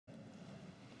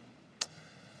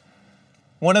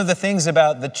One of the things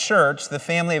about the church, the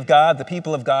family of God, the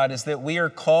people of God, is that we are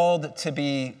called to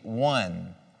be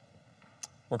one.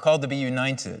 We're called to be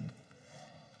united.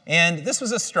 And this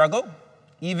was a struggle,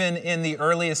 even in the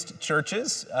earliest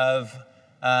churches of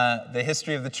the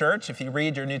history of the church. If you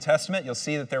read your New Testament, you'll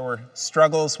see that there were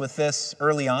struggles with this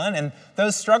early on. And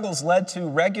those struggles led to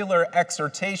regular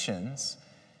exhortations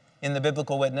in the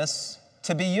biblical witness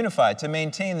to be unified, to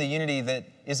maintain the unity that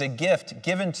is a gift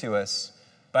given to us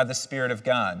by the Spirit of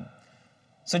God.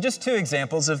 So just two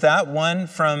examples of that. One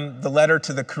from the letter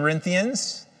to the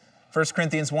Corinthians, 1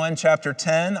 Corinthians 1, chapter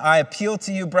 10. I appeal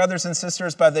to you, brothers and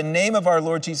sisters, by the name of our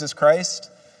Lord Jesus Christ,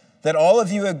 that all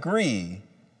of you agree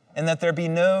and that there be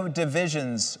no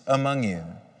divisions among you,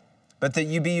 but that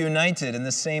you be united in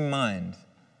the same mind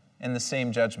and the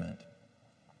same judgment.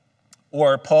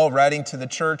 Or Paul writing to the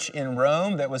church in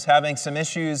Rome that was having some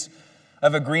issues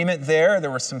of agreement there.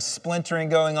 There was some splintering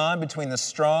going on between the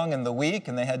strong and the weak,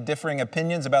 and they had differing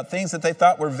opinions about things that they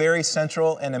thought were very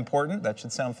central and important. That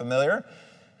should sound familiar.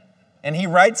 And he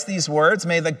writes these words,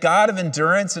 may the God of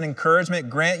endurance and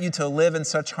encouragement grant you to live in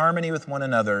such harmony with one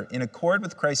another, in accord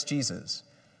with Christ Jesus,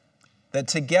 that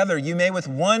together you may with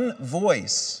one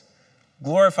voice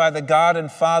glorify the God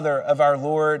and Father of our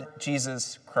Lord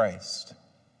Jesus Christ.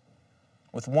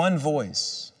 With one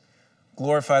voice,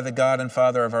 glorify the God and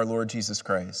Father of our Lord Jesus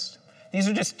Christ. These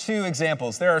are just two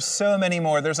examples. There are so many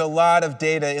more. There's a lot of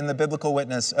data in the biblical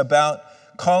witness about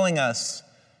calling us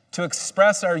to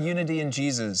express our unity in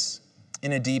Jesus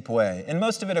in a deep way. And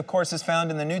most of it, of course, is found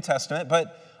in the New Testament.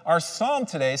 But our psalm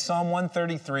today, Psalm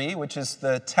 133, which is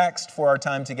the text for our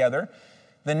time together,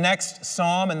 the next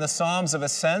psalm in the Psalms of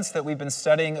Ascent that we've been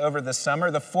studying over the summer,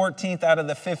 the 14th out of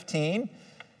the 15,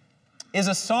 is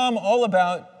a psalm all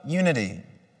about unity.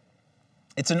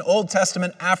 It's an Old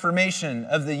Testament affirmation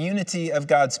of the unity of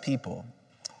God's people.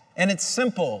 And it's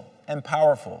simple and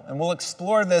powerful. And we'll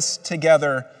explore this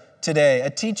together today. A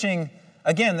teaching,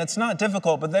 again, that's not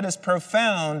difficult, but that is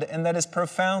profound and that is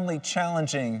profoundly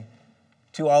challenging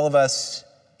to all of us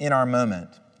in our moment.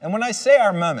 And when I say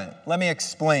our moment, let me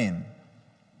explain.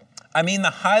 I mean the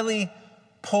highly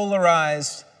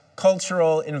polarized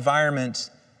cultural environment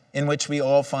in which we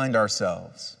all find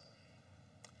ourselves.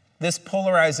 This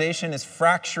polarization is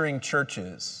fracturing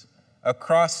churches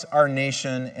across our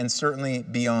nation and certainly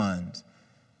beyond,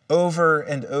 over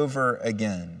and over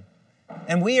again.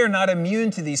 And we are not immune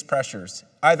to these pressures,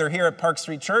 either here at Park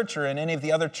Street Church or in any of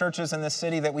the other churches in this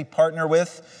city that we partner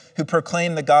with who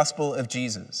proclaim the gospel of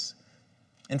Jesus.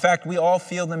 In fact, we all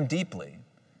feel them deeply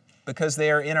because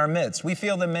they are in our midst. We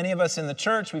feel them, many of us in the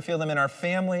church, we feel them in our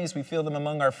families, we feel them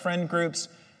among our friend groups.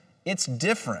 It's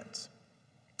different.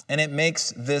 And it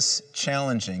makes this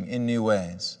challenging in new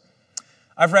ways.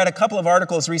 I've read a couple of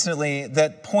articles recently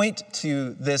that point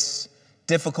to this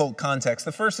difficult context.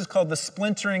 The first is called The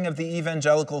Splintering of the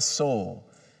Evangelical Soul,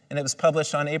 and it was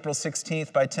published on April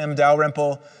 16th by Tim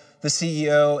Dalrymple, the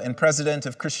CEO and president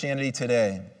of Christianity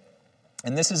Today.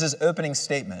 And this is his opening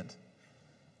statement.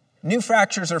 New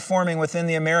fractures are forming within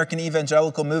the American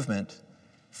evangelical movement,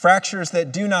 fractures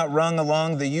that do not run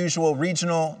along the usual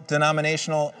regional,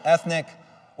 denominational, ethnic,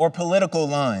 or political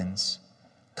lines.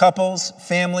 Couples,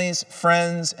 families,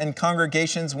 friends, and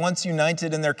congregations once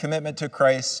united in their commitment to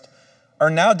Christ are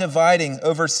now dividing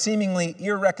over seemingly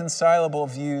irreconcilable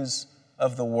views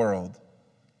of the world.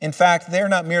 In fact, they're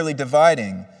not merely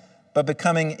dividing, but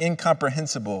becoming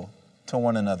incomprehensible to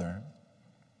one another.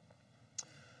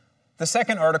 The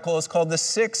second article is called The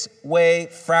Six-Way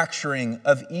Fracturing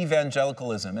of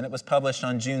Evangelicalism, and it was published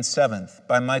on June 7th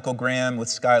by Michael Graham with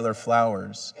Skylar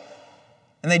Flowers.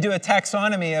 And they do a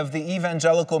taxonomy of the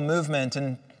evangelical movement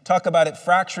and talk about it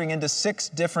fracturing into 6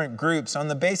 different groups on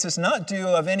the basis not due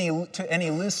of any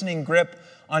loosening grip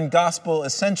on gospel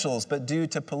essentials, but due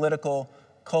to political,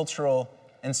 cultural,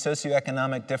 and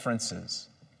socioeconomic differences.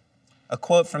 A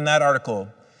quote from that article,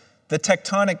 "The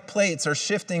tectonic plates are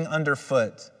shifting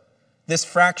underfoot. This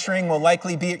fracturing will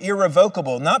likely be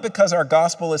irrevocable, not because our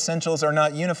gospel essentials are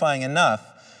not unifying enough,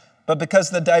 but because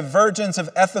the divergence of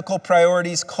ethical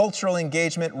priorities, cultural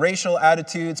engagement, racial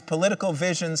attitudes, political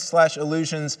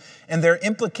visions/illusions, and their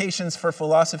implications for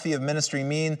philosophy of ministry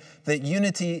mean that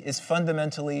unity is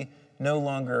fundamentally no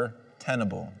longer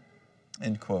tenable."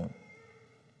 End quote.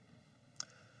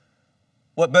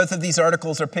 What both of these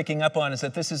articles are picking up on is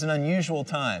that this is an unusual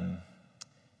time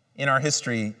in our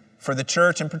history for the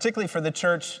church, and particularly for the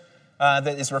church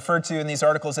that is referred to in these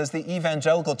articles as the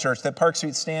evangelical church that Park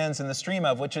Street stands in the stream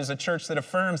of, which is a church that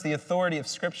affirms the authority of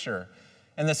Scripture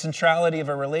and the centrality of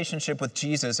a relationship with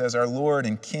Jesus as our Lord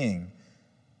and King.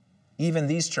 Even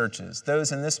these churches,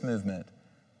 those in this movement,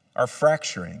 are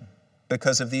fracturing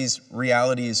because of these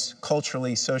realities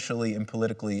culturally, socially, and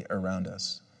politically around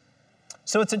us.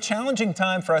 So it's a challenging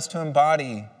time for us to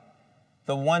embody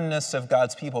the oneness of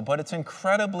God's people, but it's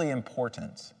incredibly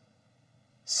important,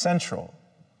 central.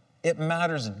 It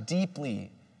matters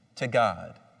deeply to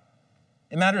God.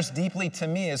 It matters deeply to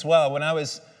me as well. When I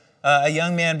was a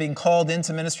young man being called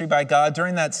into ministry by God,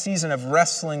 during that season of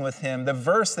wrestling with him, the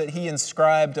verse that he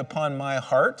inscribed upon my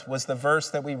heart was the verse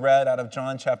that we read out of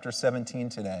John chapter 17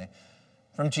 today,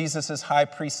 from Jesus' high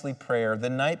priestly prayer the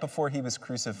night before he was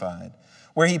crucified,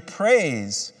 where he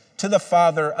prays to the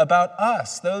Father about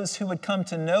us, those who would come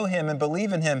to know him and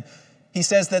believe in him. He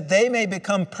says that they may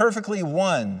become perfectly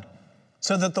one,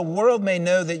 so that the world may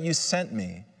know that you sent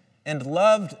me and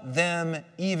loved them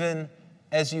even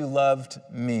as you loved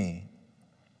me.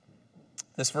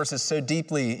 This verse has so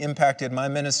deeply impacted my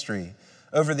ministry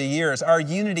over the years. Our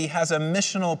unity has a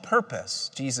missional purpose,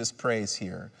 Jesus prays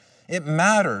here. It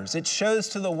matters. It shows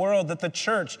to the world that the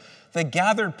church, the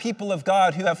gathered people of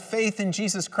God who have faith in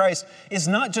Jesus Christ, is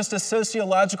not just a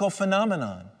sociological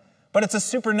phenomenon, but it's a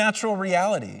supernatural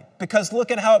reality. Because look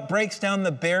at how it breaks down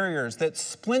the barriers that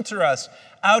splinter us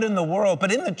out in the world.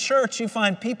 But in the church, you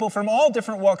find people from all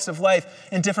different walks of life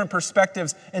and different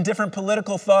perspectives and different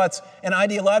political thoughts and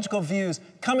ideological views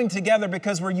coming together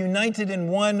because we're united in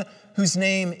one whose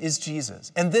name is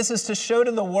Jesus. And this is to show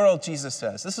to the world, Jesus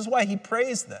says. This is why he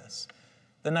prays this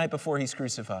the night before he's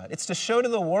crucified. It's to show to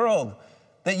the world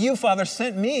that you, Father,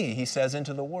 sent me, he says,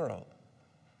 into the world.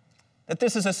 That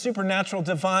this is a supernatural,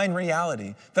 divine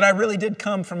reality, that I really did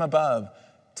come from above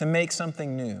to make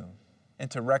something new and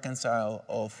to reconcile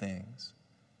all things.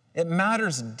 It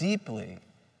matters deeply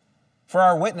for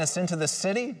our witness into the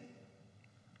city,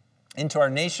 into our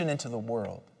nation, into the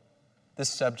world, this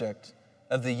subject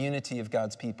of the unity of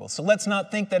God's people. So let's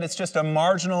not think that it's just a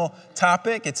marginal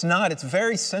topic. It's not. It's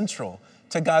very central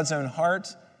to God's own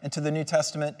heart and to the New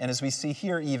Testament, and as we see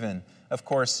here even, of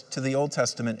course, to the Old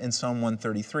Testament in Psalm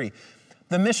 133.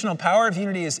 The missional power of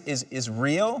unity is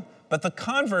real, but the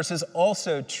converse is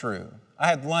also true. I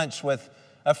had lunch with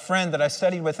a friend that I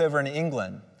studied with over in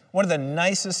England, one of the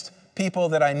nicest people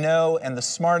that I know and the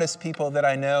smartest people that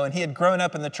I know, and he had grown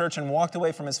up in the church and walked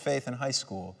away from his faith in high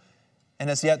school and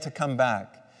has yet to come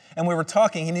back. And we were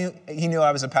talking, he knew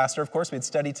I was a pastor, of course, we had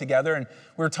studied together, and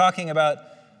we were talking about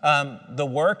the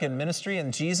work and ministry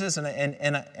and Jesus,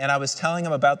 and I was telling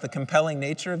him about the compelling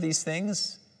nature of these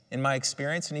things in my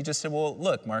experience, and he just said, well,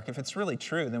 look, Mark, if it's really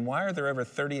true, then why are there over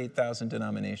 38,000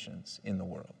 denominations in the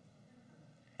world?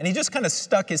 And he just kind of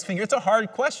stuck his finger. It's a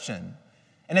hard question,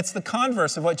 and it's the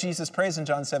converse of what Jesus prays in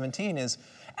John 17 is,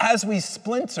 as we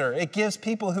splinter, it gives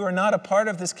people who are not a part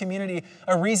of this community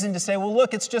a reason to say, well,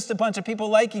 look, it's just a bunch of people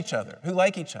like each other, who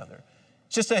like each other.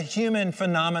 It's just a human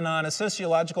phenomenon, a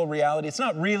sociological reality. It's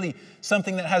not really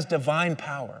something that has divine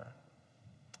power.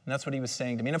 And that's what he was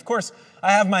saying to me. And of course,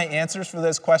 I have my answers for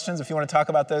those questions. If you want to talk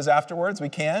about those afterwards, we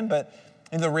can. But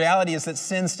the reality is that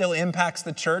sin still impacts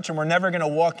the church, and we're never going to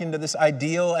walk into this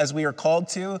ideal as we are called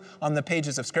to on the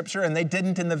pages of Scripture. And they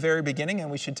didn't in the very beginning, and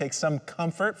we should take some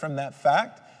comfort from that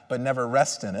fact, but never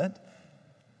rest in it.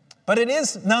 But it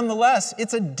is, nonetheless,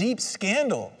 it's a deep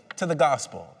scandal to the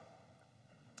gospel,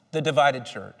 the divided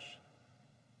church.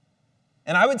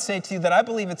 And I would say to you that I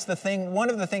believe it's one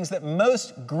of the things that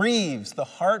most grieves the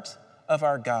heart of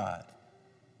our God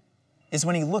is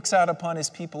when he looks out upon his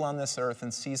people on this earth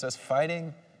and sees us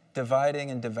fighting,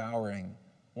 dividing, and devouring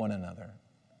one another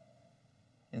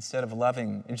instead of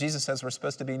loving. And Jesus says we're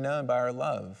supposed to be known by our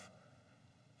love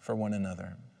for one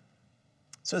another.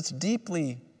 So it's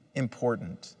deeply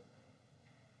important.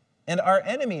 And our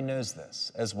enemy knows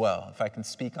this as well, if I can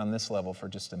speak on this level for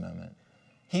just a moment.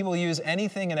 He will use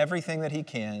anything and everything that he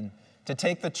can to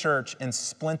take the church and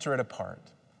splinter it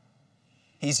apart.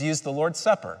 He's used the Lord's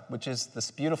Supper, which is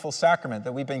this beautiful sacrament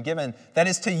that we've been given that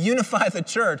is to unify the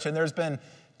church, and there's been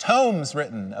tomes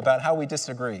written about how we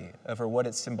disagree over what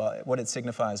it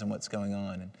signifies and what's going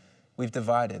on, and we've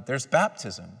divided. There's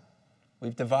baptism.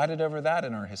 We've divided over that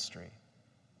in our history.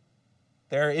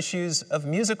 There are issues of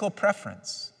musical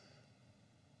preference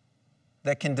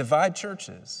that can divide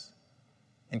churches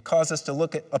and cause us to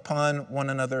look upon one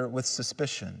another with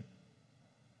suspicion.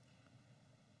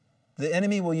 The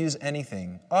enemy will use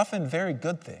anything, often very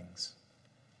good things,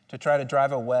 to try to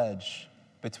drive a wedge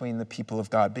between the people of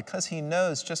God because he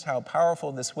knows just how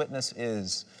powerful this witness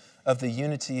is of the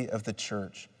unity of the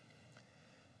church.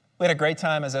 We had a great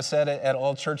time, as I said, at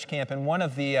All Church Camp, and one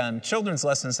of the children's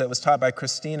lessons that was taught by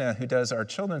Christina, who does our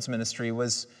children's ministry,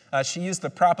 was she used the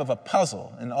prop of a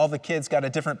puzzle, and all the kids got a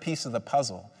different piece of the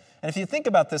puzzle. And if you think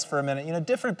about this for a minute,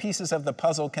 different pieces of the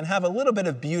puzzle can have a little bit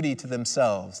of beauty to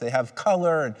themselves. They have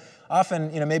color and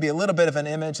often, maybe a little bit of an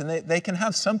image, and they can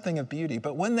have something of beauty.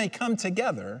 But when they come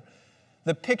together,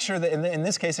 the picture that in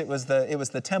this case it was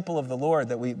the temple of the Lord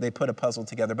that they put a puzzle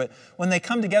together. But when they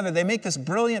come together, they make this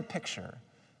brilliant picture,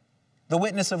 the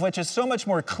witness of which is so much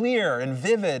more clear and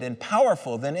vivid and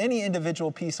powerful than any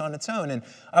individual piece on its own. And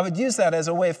I would use that as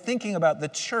a way of thinking about the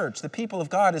church, the people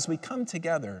of God. As we come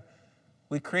together,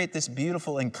 we create this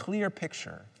beautiful and clear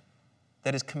picture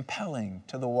that is compelling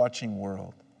to the watching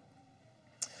world.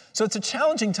 So it's a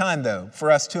challenging time, though,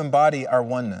 for us to embody our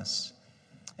oneness.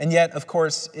 And yet, of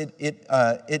course,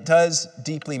 it does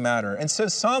deeply matter. And so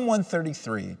Psalm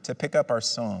 133, to pick up our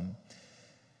psalm,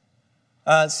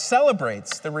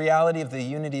 celebrates the reality of the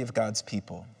unity of God's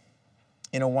people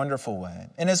in a wonderful way.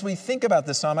 And as we think about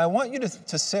this psalm, I want you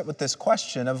to sit with this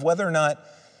question of whether or not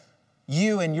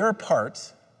you and your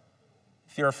part,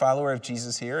 if you're a follower of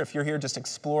Jesus here, if you're here just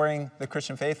exploring the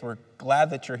Christian faith, we're glad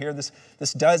that you're here.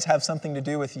 This does have something to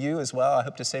do with you as well. I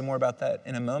hope to say more about that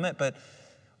in a moment. But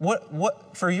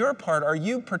what for your part, are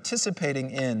you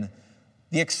participating in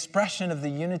the expression of the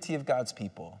unity of God's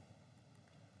people?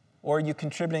 Or are you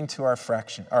contributing to our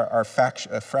fracturing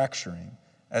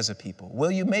as a people? Will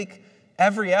you make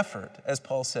every effort, as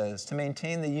Paul says, to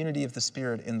maintain the unity of the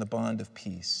Spirit in the bond of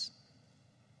peace?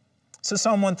 So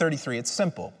Psalm 133, it's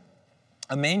simple.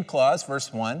 A main clause,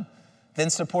 verse 1, then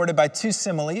supported by two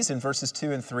similes in verses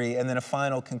 2 and 3, and then a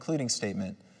final concluding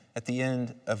statement at the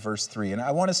end of verse 3. And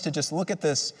I want us to just look at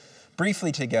this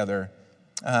briefly together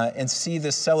and see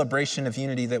this celebration of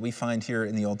unity that we find here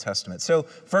in the Old Testament. So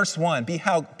verse 1,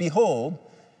 behold,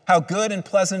 how good and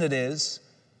pleasant it is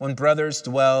when brothers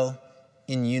dwell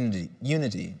in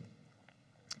unity.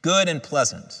 Good and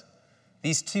pleasant.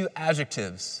 These two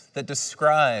adjectives that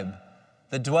describe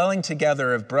the dwelling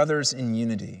together of brothers in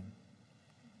unity.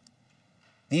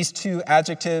 These two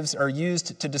adjectives are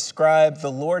used to describe the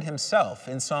Lord himself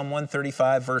in Psalm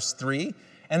 135, verse 3.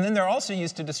 And then they're also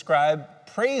used to describe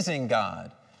praising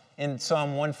God in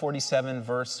Psalm 147,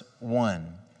 verse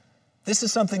 1. This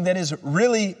is something that is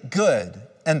really good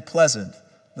and pleasant,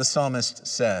 the psalmist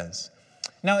says.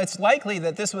 Now, it's likely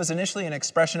that this was initially an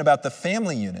expression about the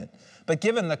family unit, but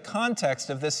given the context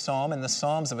of this psalm and the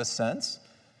Psalms of Ascent,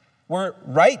 we're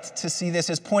right to see this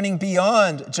as pointing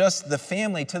beyond just the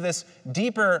family to this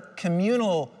deeper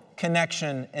communal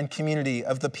connection and community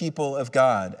of the people of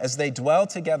God as they dwell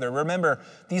together. Remember,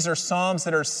 these are psalms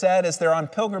that are said as they're on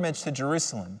pilgrimage to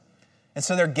Jerusalem. And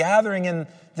so they're gathering in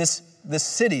this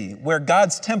city where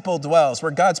God's temple dwells,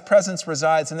 where God's presence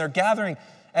resides, and they're gathering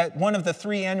at one of the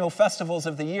 3 annual festivals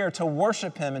of the year to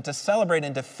worship him and to celebrate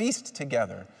and to feast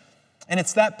together. And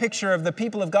it's that picture of the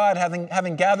people of God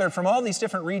having gathered from all these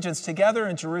different regions together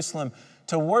in Jerusalem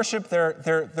to worship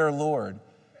their Lord,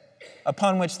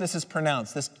 upon which this is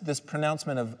pronounced, this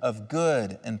pronouncement of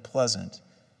good and pleasant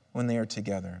when they are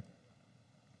together.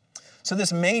 So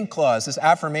this main clause, this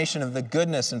affirmation of the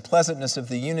goodness and pleasantness of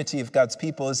the unity of God's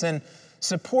people, is then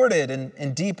supported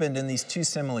and deepened in these two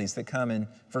similes that come in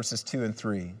verses 2 and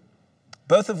 3,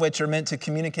 both of which are meant to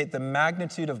communicate the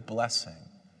magnitude of blessing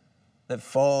that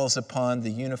falls upon the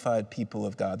unified people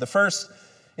of God. The first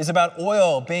is about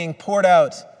oil being poured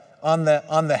out on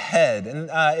the head. And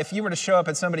if you were to show up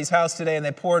at somebody's house today and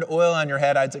they poured oil on your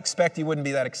head, I'd expect you wouldn't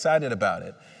be that excited about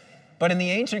it. But in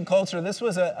the ancient culture, this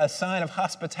was a sign of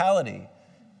hospitality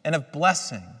and of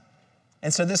blessing.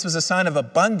 And so this was a sign of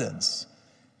abundance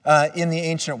in the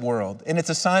ancient world. And it's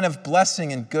a sign of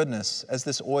blessing and goodness as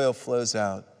this oil flows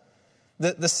out.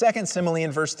 The second simile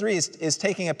in verse 3 is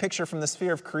taking a picture from the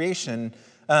sphere of creation.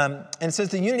 And it says,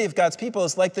 the unity of God's people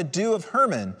is like the dew of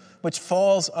Hermon, which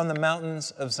falls on the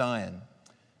mountains of Zion.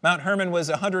 Mount Hermon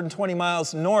was 120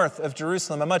 miles north of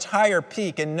Jerusalem, a much higher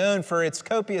peak and known for its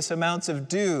copious amounts of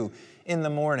dew in the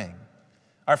morning.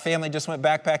 Our family just went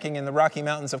backpacking in the Rocky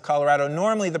Mountains of Colorado,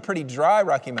 normally the pretty dry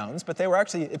Rocky Mountains, but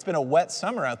it's been a wet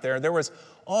summer out there. There was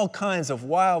all kinds of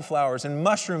wildflowers and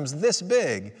mushrooms this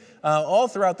big all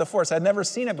throughout the forest. I'd never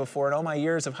seen it before in all my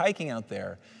years of hiking out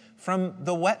there from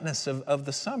the wetness of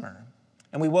the summer.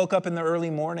 And we woke up in the early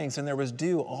mornings and there was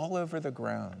dew all over the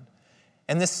ground.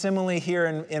 And this simile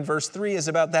here in verse 3 is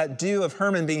about that dew of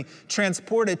Hermon being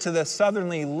transported to the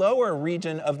southerly lower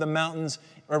region of the mountains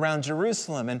around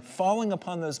Jerusalem and falling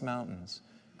upon those mountains,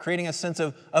 creating a sense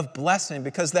of blessing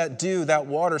because that dew, that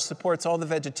water supports all the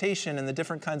vegetation and the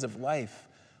different kinds of life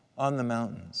on the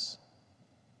mountains.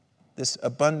 This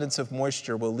abundance of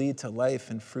moisture will lead to life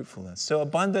and fruitfulness. So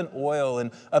abundant oil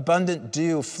and abundant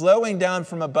dew flowing down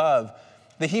from above.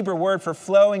 The Hebrew word for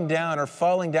flowing down or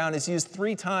falling down is used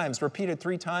 3 times, repeated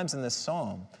 3 times in this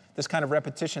psalm. this kind of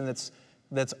repetition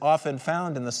that's often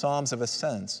found in the Psalms of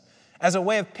Ascent, as a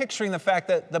way of picturing the fact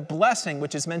that the blessing,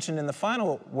 which is mentioned in the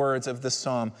final words of this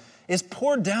psalm, is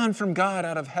poured down from God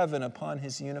out of heaven upon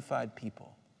his unified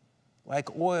people.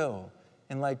 Like oil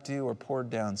and like dew are poured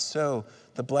down, so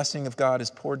the blessing of God is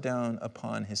poured down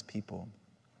upon his people.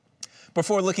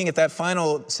 Before looking at that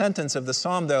final sentence of the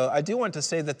psalm, though, I do want to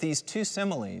say that these two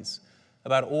similes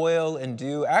about oil and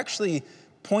dew actually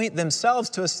point themselves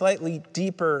to a slightly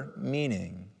deeper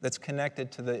meaning that's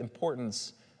connected to the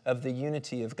importance of the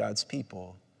unity of God's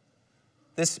people.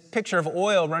 This picture of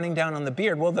oil running down on the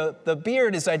beard, well, the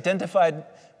beard is identified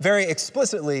very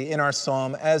explicitly in our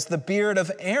psalm as the beard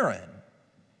of Aaron,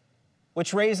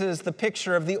 which raises the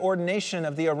picture of the ordination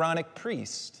of the Aaronic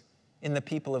priest in the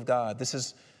people of God. This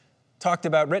is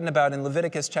written about in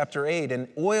Leviticus chapter 8, and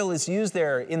oil is used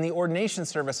there in the ordination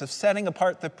service of setting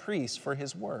apart the priest for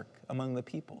his work among the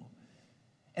people.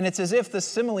 And it's as if the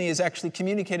simile is actually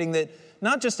communicating that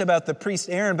not just about the priest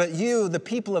Aaron, but you, the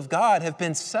people of God, have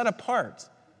been set apart.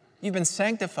 You've been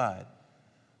sanctified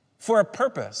for a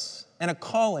purpose and a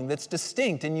calling that's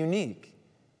distinct and unique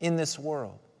in this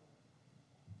world.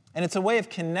 And it's a way of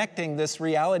connecting this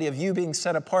reality of you being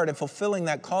set apart and fulfilling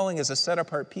that calling as a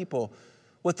set-apart people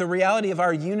with the reality of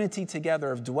our unity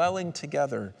together, of dwelling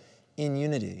together in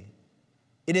unity.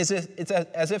 It's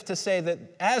as if to say that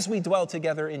as we dwell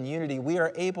together in unity, we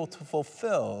are able to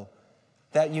fulfill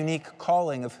that unique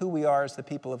calling of who we are as the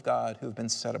people of God who have been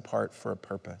set apart for a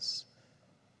purpose.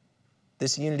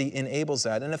 This unity enables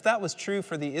that. And if that was true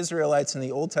for the Israelites in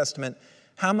the Old Testament,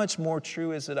 how much more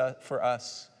true is it for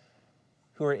us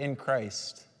who are in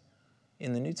Christ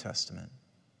in the New Testament?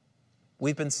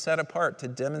 We've been set apart to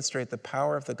demonstrate the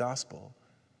power of the gospel,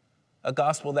 a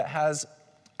gospel that has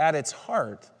at its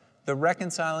heart the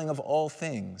reconciling of all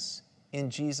things in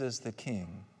Jesus the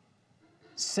King.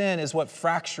 Sin is what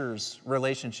fractures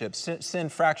relationships. Sin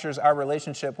fractures our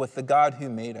relationship with the God who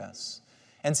made us.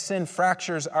 And sin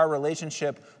fractures our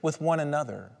relationship with one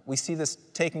another. We see this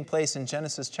taking place in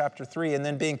Genesis chapter 3 and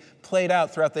then being played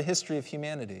out throughout the history of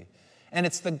humanity. And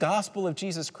it's the gospel of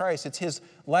Jesus Christ. It's his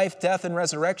life, death, and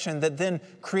resurrection that then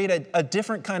create a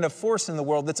different kind of force in the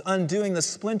world that's undoing the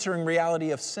splintering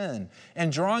reality of sin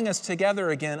and drawing us together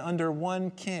again under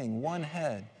one king, one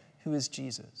head, who is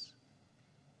Jesus.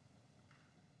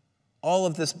 All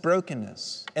of this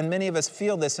brokenness, and many of us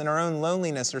feel this in our own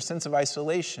loneliness or sense of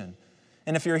isolation.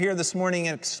 And if you're here this morning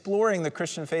and exploring the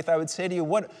Christian faith, I would say to you,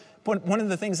 one of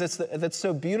the things that's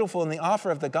so beautiful in the offer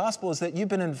of the gospel is that you've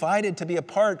been invited to be a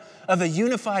part of a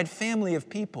unified family of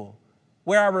people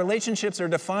where our relationships are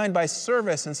defined by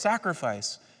service and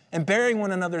sacrifice and bearing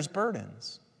one another's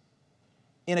burdens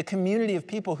in a community of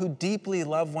people who deeply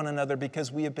love one another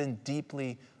because we have been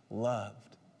deeply loved.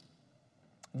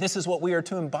 This is what we are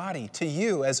to embody to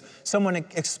you as someone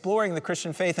exploring the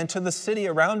Christian faith, and to the city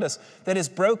around us that is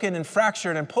broken and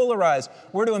fractured and polarized.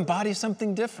 We're to embody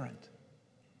something different.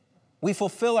 We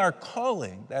fulfill our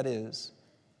calling, that is,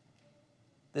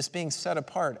 this being set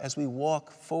apart as we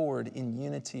walk forward in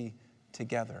unity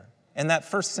together. And that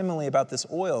first simile about this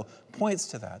oil points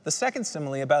to that. The second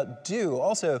simile about dew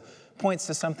also points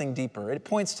to something deeper. It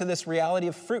points to this reality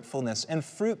of fruitfulness and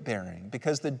fruit bearing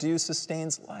because the dew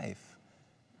sustains life.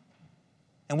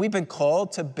 And we've been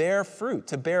called to bear fruit,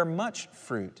 to bear much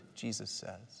fruit, Jesus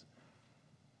says.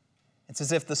 It's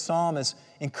as if the psalm is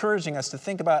encouraging us to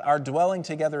think about our dwelling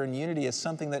together in unity as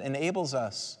something that enables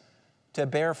us to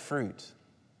bear fruit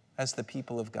as the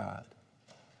people of God,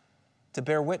 to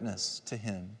bear witness to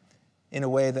him in a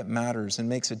way that matters and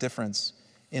makes a difference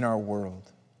in our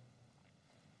world.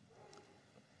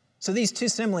 So these two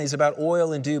similes about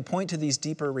oil and dew point to these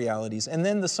deeper realities. And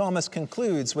then the psalmist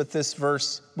concludes with this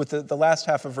verse, with the last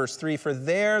half of verse 3, "For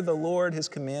there the Lord has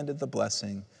commanded the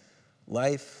blessing,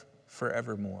 life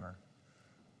forevermore."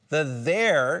 The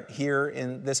there here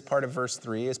in this part of verse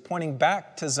 3 is pointing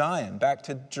back to Zion, back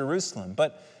to Jerusalem.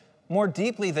 But more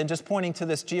deeply than just pointing to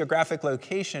this geographic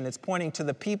location, it's pointing to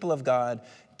the people of God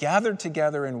gathered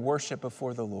together in worship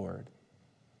before the Lord.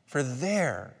 For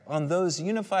there, on those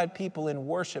unified people in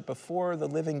worship before the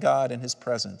living God in his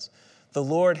presence, the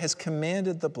Lord has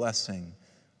commanded the blessing,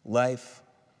 life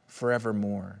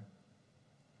forevermore.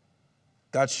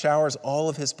 God showers all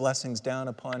of his blessings down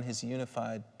upon his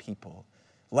unified people.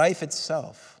 Life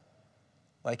itself,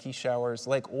 like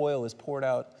oil is poured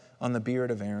out on the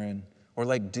beard of Aaron, or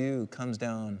like dew comes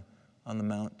down on the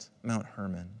Mount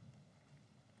Hermon.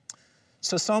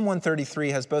 So Psalm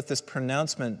 133 has both this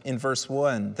pronouncement in verse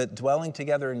 1 that dwelling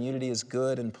together in unity is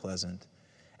good and pleasant,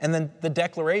 and then the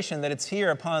declaration that it's here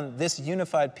upon this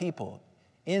unified people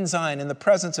in Zion, in the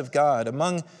presence of God,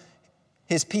 among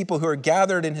his people who are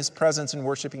gathered in his presence and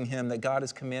worshiping him, that God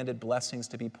has commanded blessings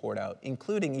to be poured out,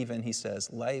 including even, he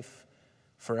says, life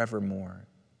forevermore.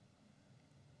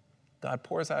 God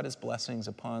pours out his blessings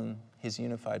upon his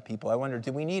unified people. I wonder,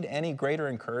 do we need any greater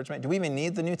encouragement? Do we even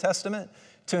need the New Testament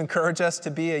to encourage us to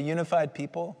be a unified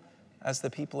people as the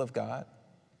people of God?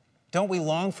 Don't we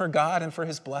long for God and for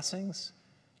his blessings?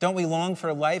 Don't we long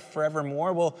for life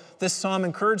forevermore? Well, this psalm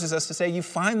encourages us to say you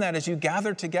find that as you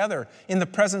gather together in the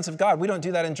presence of God. We don't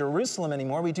do that in Jerusalem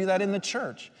anymore. We do that in the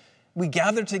church. We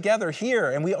gather together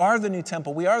here, and we are the new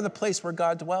temple. We are the place where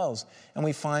God dwells, and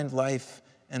we find life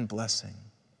and blessing.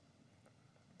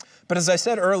 But as I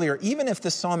said earlier, even if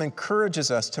this psalm encourages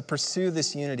us to pursue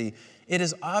this unity, it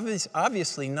is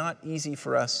obviously not easy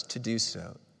for us to do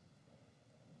so.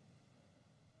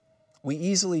 We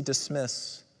easily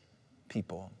dismiss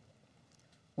people.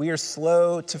 We are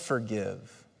slow to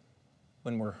forgive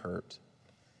when we're hurt.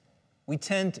 We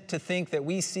tend to think that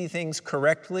we see things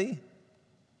correctly,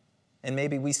 and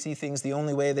maybe we see things the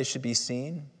only way they should be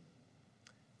seen.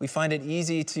 We find it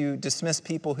easy to dismiss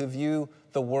people who view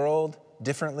the world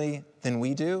differently than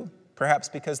we do, perhaps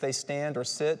because they stand or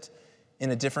sit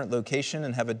in a different location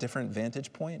and have a different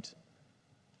vantage point.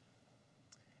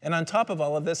 And on top of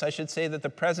all of this, I should say that the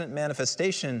present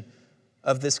manifestation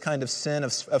of this kind of sin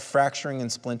of fracturing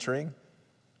and splintering,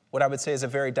 what I would say is a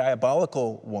very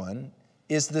diabolical one,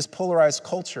 is this polarized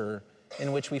culture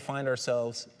in which we find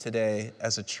ourselves today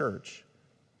as a church.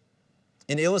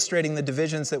 In illustrating the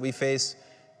divisions that we face,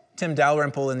 Tim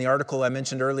Dalrymple, in the article I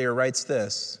mentioned earlier, writes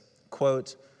this,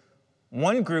 quote,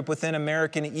 "One group within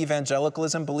American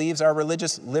evangelicalism believes our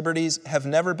religious liberties have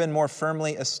never been more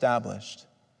firmly established.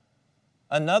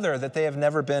 Another, that they have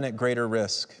never been at greater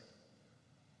risk.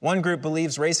 One group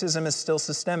believes racism is still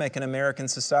systemic in American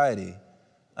society.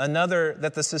 Another,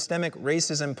 that the systemic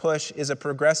racism push is a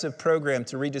progressive program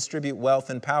to redistribute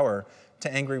wealth and power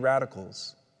to angry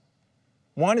radicals.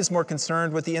 One is more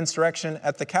concerned with the insurrection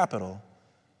at the Capitol.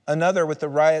 Another with the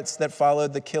riots that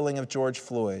followed the killing of George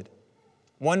Floyd.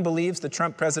 One believes the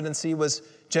Trump presidency was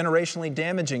generationally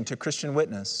damaging to Christian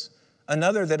witness.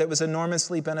 Another that it was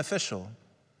enormously beneficial.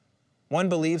 One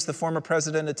believes the former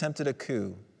president attempted a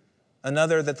coup.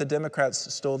 Another that the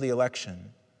Democrats stole the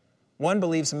election. One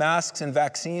believes masks and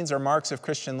vaccines are marks of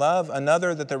Christian love.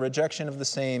 Another that the rejection of the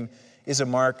same is a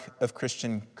mark of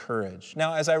Christian courage."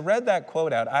 Now, as I read that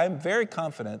quote out, I'm very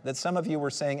confident that some of you were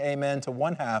saying amen to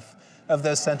one half of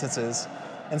those sentences,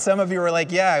 and some of you were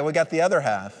like, yeah, we got the other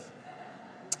half.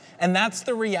 And that's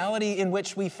the reality in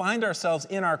which we find ourselves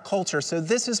in our culture. So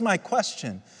this is my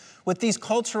question. With these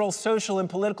cultural, social, and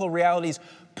political realities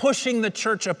pushing the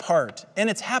church apart, and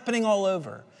it's happening all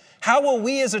over, how will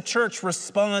we as a church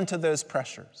respond to those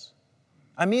pressures?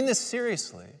 I mean this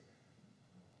seriously.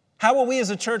 How will we as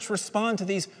a church respond to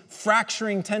these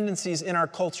fracturing tendencies in our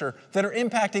culture that are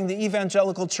impacting the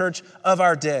evangelical church of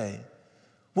our day?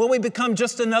 Will we become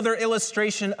just another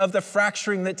illustration of the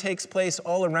fracturing that takes place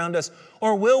all around us?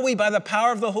 Or will we, by the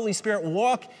power of the Holy Spirit,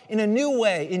 walk in a new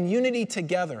way, in unity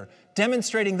together,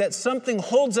 demonstrating that something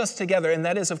holds us together, and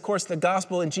that is, of course, the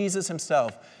gospel and Jesus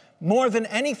himself, more than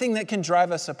anything that can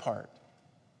drive us apart?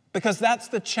 Because that's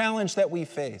the challenge that we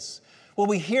face. Will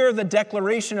we hear the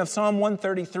declaration of Psalm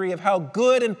 133 of how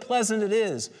good and pleasant it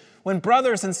is when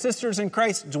brothers and sisters in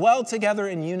Christ dwell together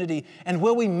in unity, and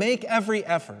will we make every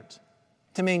effort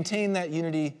to maintain that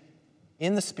unity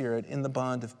in the Spirit, in the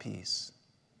bond of peace?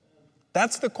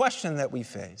 That's the question that we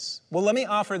face. Well, let me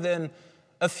offer then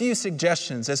a few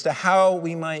suggestions as to how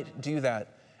we might do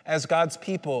that as God's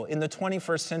people in the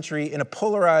 21st century in a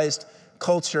polarized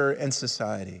culture and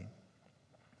society.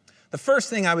 The first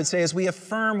thing I would say is we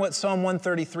affirm what Psalm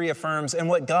 133 affirms and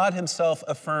what God himself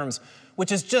affirms,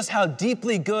 which is just how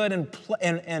deeply good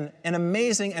and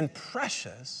amazing and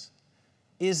precious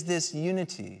is this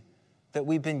unity that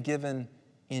we've been given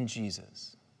in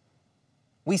Jesus.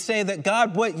 We say that,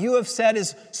 God, what you have said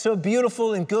is so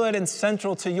beautiful and good and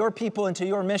central to your people and to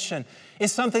your mission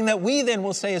is something that we then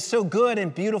will say is so good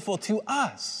and beautiful to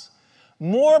us.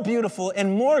 More beautiful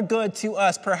and more good to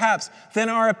us, perhaps, than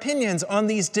our opinions on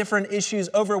these different issues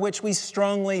over which we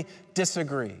strongly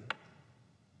disagree.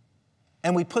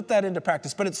 And we put that into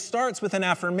practice. But it starts with an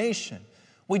affirmation.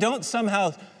 We don't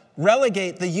somehow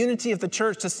relegate the unity of the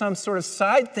church to some sort of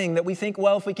side thing that we think,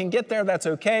 well, if we can get there, that's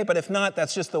okay, but if not,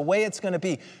 that's just the way it's going to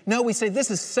be. No, we say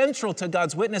this is central to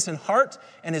God's witness and heart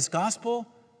and his gospel.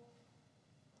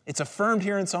 It's affirmed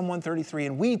here in Psalm 133,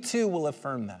 and we too will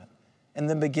affirm that and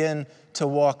then begin to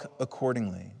walk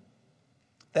accordingly.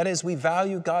 That is, we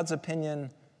value God's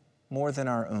opinion more than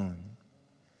our own.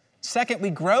 Second, we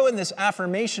grow in this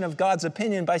affirmation of God's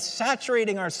opinion by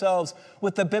saturating ourselves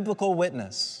with the biblical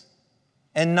witness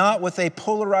and not with a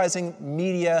polarizing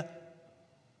media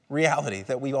reality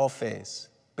that we all face,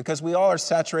 because we all are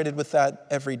saturated with that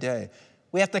every day.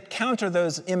 We have to counter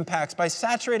those impacts by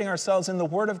saturating ourselves in the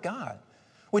Word of God,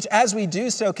 which, as we do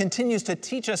so, continues to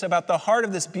teach us about the heart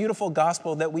of this beautiful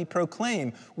gospel that we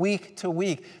proclaim week to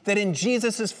week, that in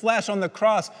Jesus' flesh on the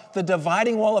cross, the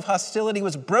dividing wall of hostility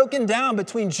was broken down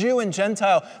between Jew and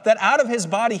Gentile, that out of his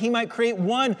body he might create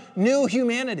one new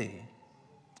humanity,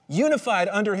 unified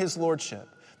under his lordship.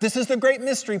 This is the great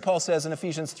mystery, Paul says in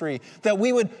Ephesians 3,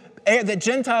 that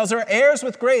Gentiles are heirs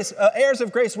of grace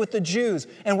with the Jews,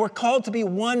 and we're called to be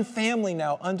one family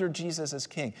now under Jesus as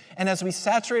King. And as we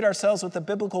saturate ourselves with the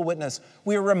biblical witness,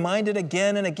 we are reminded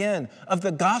again and again of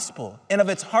the gospel and of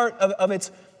its heart, of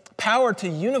its power to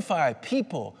unify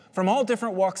people from all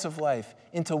different walks of life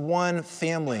into one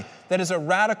family that is a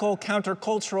radical,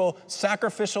 countercultural,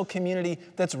 sacrificial community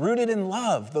that's rooted in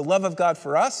love, the love of God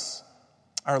for us,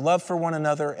 our love for one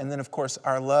another, and then, of course,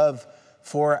 our love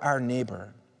for our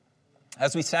neighbor.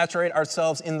 As we saturate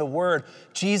ourselves in the Word,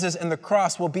 Jesus and the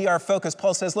cross will be our focus.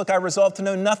 Paul says, look, I resolved to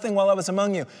know nothing while I was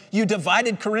among you. You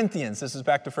divided Corinthians. This is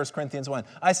back to 1 Corinthians 1.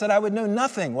 I said I would know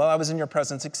nothing while I was in your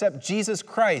presence except Jesus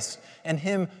Christ and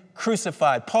him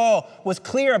crucified. Paul was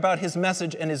clear about his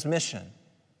message and his mission.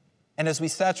 And as we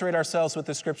saturate ourselves with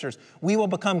the Scriptures, we will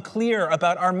become clear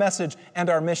about our message and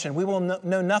our mission. We will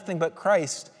know nothing but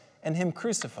Christ and him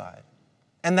crucified.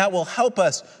 And that will help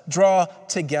us draw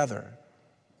together.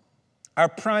 Our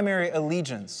primary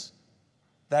allegiance,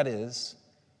 that is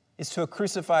to a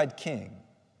crucified King,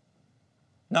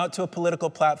 not to a political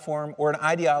platform or an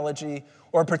ideology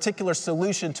or a particular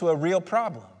solution to a real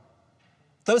problem.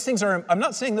 I'm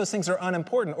not saying those things are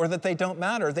unimportant or that they don't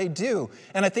matter. They do.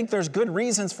 And I think there's good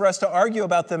reasons for us to argue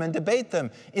about them and debate them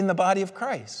in the body of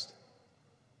Christ.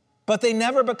 But they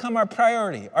never become our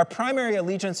priority. Our primary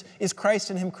allegiance is Christ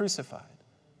and him crucified.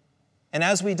 And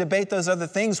as we debate those other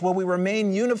things, will we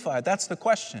remain unified? That's the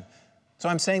question. So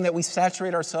I'm saying that we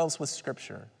saturate ourselves with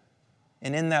Scripture.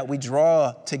 And in that, we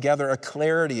draw together a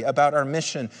clarity about our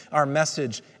mission, our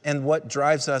message, and what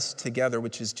drives us together,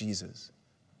 which is Jesus.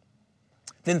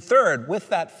 Then third, with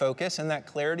that focus and that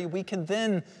clarity, we can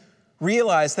then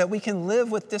realize that we can live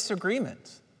with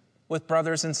disagreement with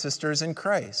brothers and sisters in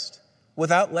Christ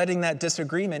without letting that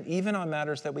disagreement, even on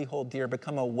matters that we hold dear,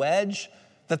 become a wedge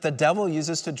that the devil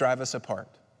uses to drive us apart.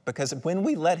 Because when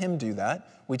we let him do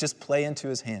that, we just play into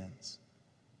his hands.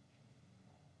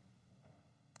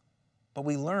 But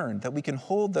we learn that we can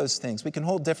hold those things. We can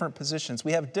hold different positions.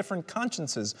 We have different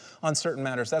consciences on certain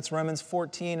matters. That's Romans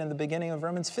 14 and the beginning of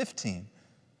Romans 15.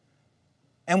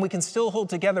 And we can still hold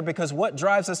together because what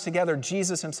drives us together,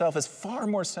 Jesus himself, is far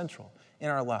more central in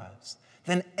our lives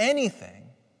than anything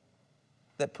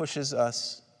that pushes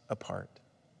us apart.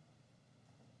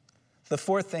 The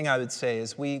fourth thing I would say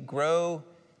is we grow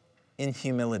in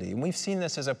humility. And we've seen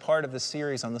this as a part of the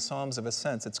series on the Psalms of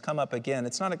Ascent. It's come up again.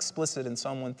 It's not explicit in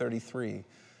Psalm 133,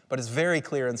 but it's very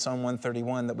clear in Psalm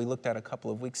 131 that we looked at a couple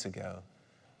of weeks ago.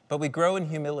 But we grow in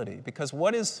humility because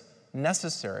what is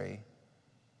necessary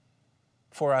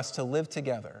for us to live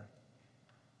together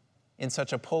in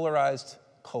such a polarized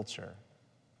culture?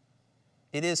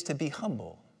 It is to be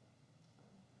humble.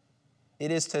 It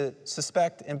is to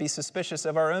suspect and be suspicious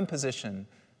of our own position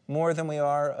more than we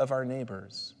are of our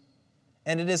neighbors.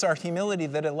 And it is our humility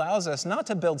that allows us not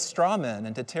to build straw men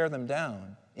and to tear them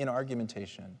down in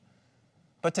argumentation,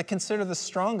 but to consider the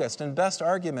strongest and best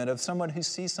argument of someone who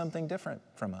sees something different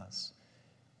from us,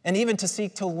 and even to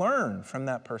seek to learn from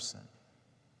that person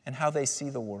and how they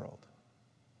see the world.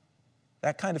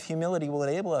 That kind of humility will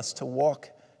enable us to walk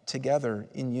together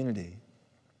in unity.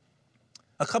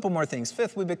 A couple more things.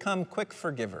 Fifth, we become quick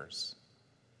forgivers.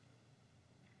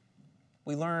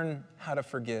 We learn how to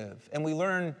forgive, and we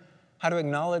learn how to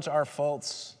acknowledge our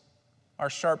faults,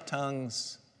 our sharp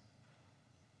tongues,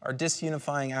 our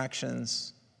disunifying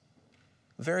actions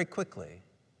very quickly,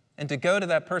 and to go to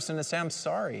that person and say, I'm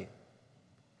sorry,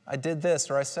 I did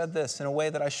this or I said this in a way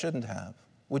that I shouldn't have.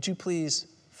 Would you please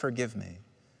forgive me?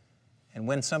 And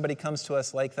when somebody comes to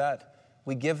us like that,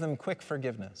 we give them quick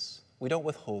forgiveness. We don't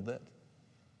withhold it,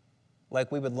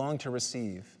 like we would long to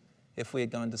receive if we had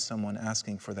gone to someone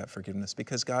asking for that forgiveness,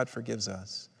 because God forgives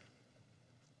us.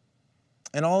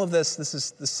 And all of this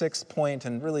is the sixth point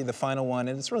and really the final one,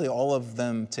 and it's really all of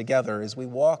them together, is we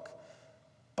walk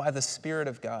by the Spirit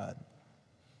of God.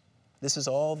 This is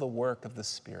all the work of the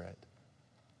Spirit.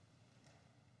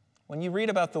 When you read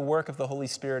about the work of the Holy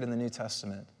Spirit in the New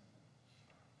Testament,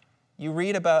 you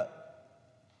read about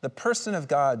the person of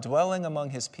God dwelling among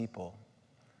his people,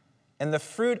 And the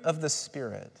fruit of the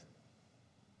Spirit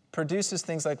produces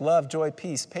things like love, joy,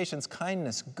 peace, patience,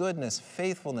 kindness, goodness,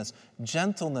 faithfulness,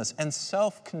 gentleness, and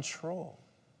self-control.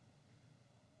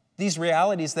 These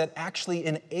realities that actually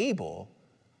enable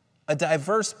a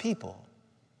diverse people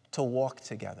to walk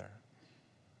together.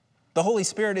 The Holy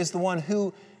Spirit is the one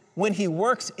who, when he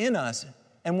works in us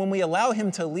and when we allow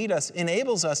him to lead us,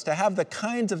 enables us to have the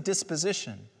kinds of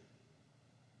disposition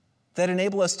that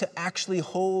enable us to actually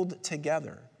hold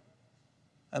together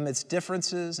amidst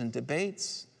differences and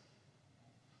debates,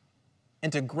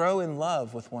 and to grow in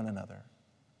love with one another.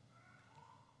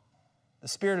 The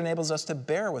Spirit enables us to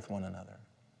bear with one another,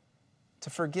 to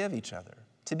forgive each other,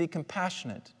 to be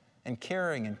compassionate and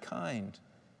caring and kind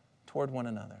toward one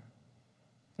another.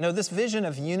 No, this vision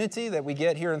of unity that we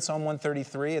get here in Psalm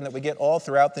 133 and that we get all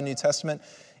throughout the New Testament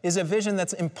is a vision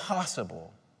that's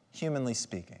impossible, humanly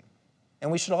speaking. And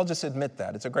we should all just admit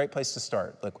that. It's a great place to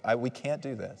start. Look, we can't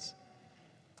do this.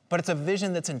 But it's a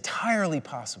vision that's entirely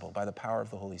possible by the power of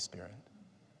the Holy Spirit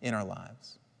in our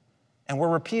lives. And we're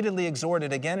repeatedly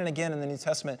exhorted again and again in the New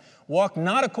Testament, walk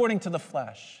not according to the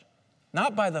flesh,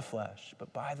 not by the flesh,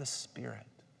 but by the Spirit.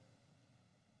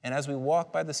 And as we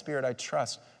walk by the Spirit, I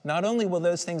trust, not only will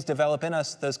those things develop in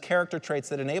us, those character traits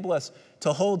that enable us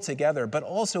to hold together, but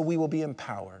also we will be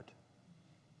empowered.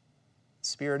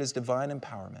 Spirit is divine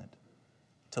empowerment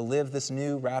to live this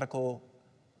new radical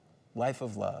life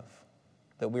of love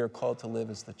that we are called to live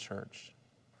as the church.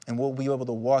 And we'll be able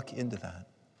to walk into that.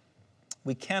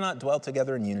 We cannot dwell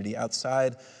together in unity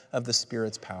outside of the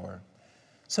Spirit's power.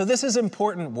 So this is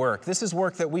important work. This is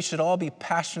work that we should all be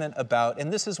passionate about,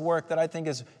 and this is work that I think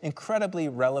is incredibly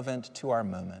relevant to our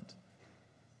moment.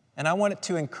 And I want it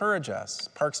to encourage us,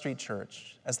 Park Street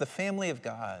Church, as the family of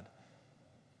God,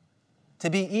 to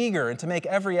be eager and to make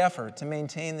every effort to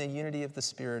maintain the unity of the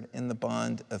Spirit in the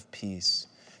bond of peace,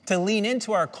 to lean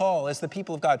into our call as the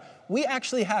people of God. We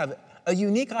actually have a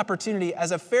unique opportunity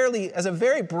as a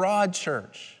very broad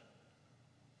church.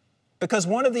 Because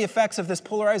one of the effects of this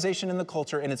polarization in the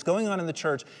culture, and it's going on in the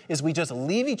church, is we just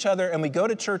leave each other and we go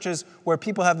to churches where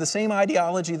people have the same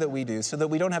ideology that we do so that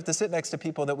we don't have to sit next to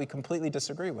people that we completely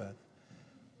disagree with.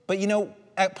 But you know,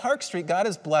 at Park Street, God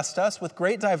has blessed us with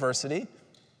great diversity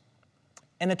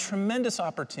and a tremendous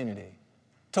opportunity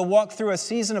to walk through a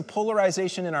season of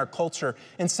polarization in our culture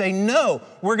and say, no,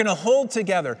 we're going to hold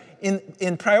together in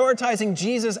prioritizing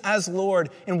Jesus as Lord,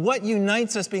 in what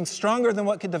unites us being stronger than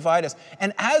what could divide us.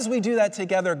 And as we do that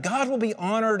together, God will be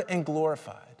honored and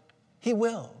glorified. He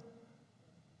will.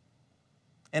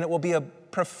 And it will be a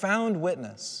profound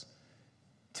witness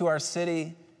to our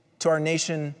city, to our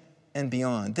nation, and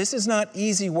beyond. This is not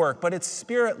easy work, but it's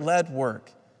Spirit-led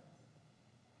work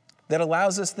that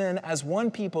allows us then as one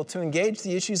people to engage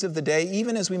the issues of the day,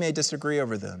 even as we may disagree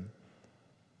over them,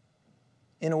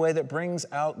 in a way that brings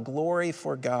out glory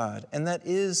for God. And that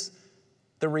is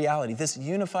the reality. This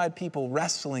unified people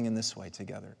wrestling in this way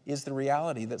together is the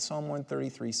reality that Psalm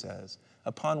 133 says,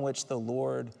 upon which the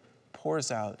Lord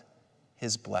pours out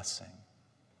his blessing.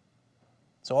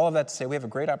 So all of that to say, we have a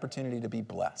great opportunity to be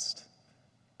blessed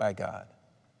by God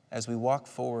as we walk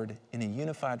forward in a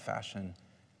unified fashion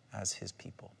as his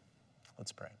people.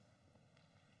 Let's pray.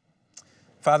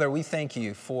 Father, we thank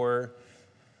you for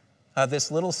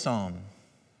this little psalm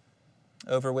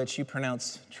over which you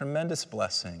pronounce tremendous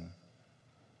blessing,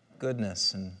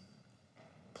 goodness, and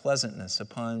pleasantness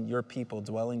upon your people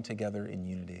dwelling together in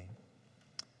unity.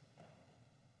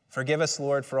 Forgive us,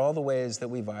 Lord, for all the ways that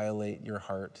we violate your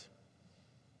heart.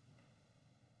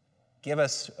 Give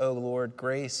us, O Lord,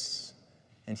 grace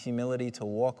and humility to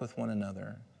walk with one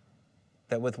another,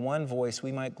 that with one voice we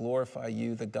might glorify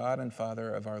you, the God and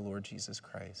Father of our Lord Jesus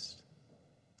Christ.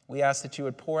 We ask that you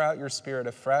would pour out your Spirit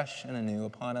afresh and anew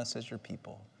upon us as your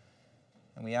people.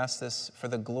 And we ask this for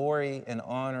the glory and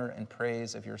honor and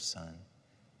praise of your Son,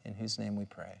 in whose name we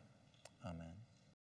pray.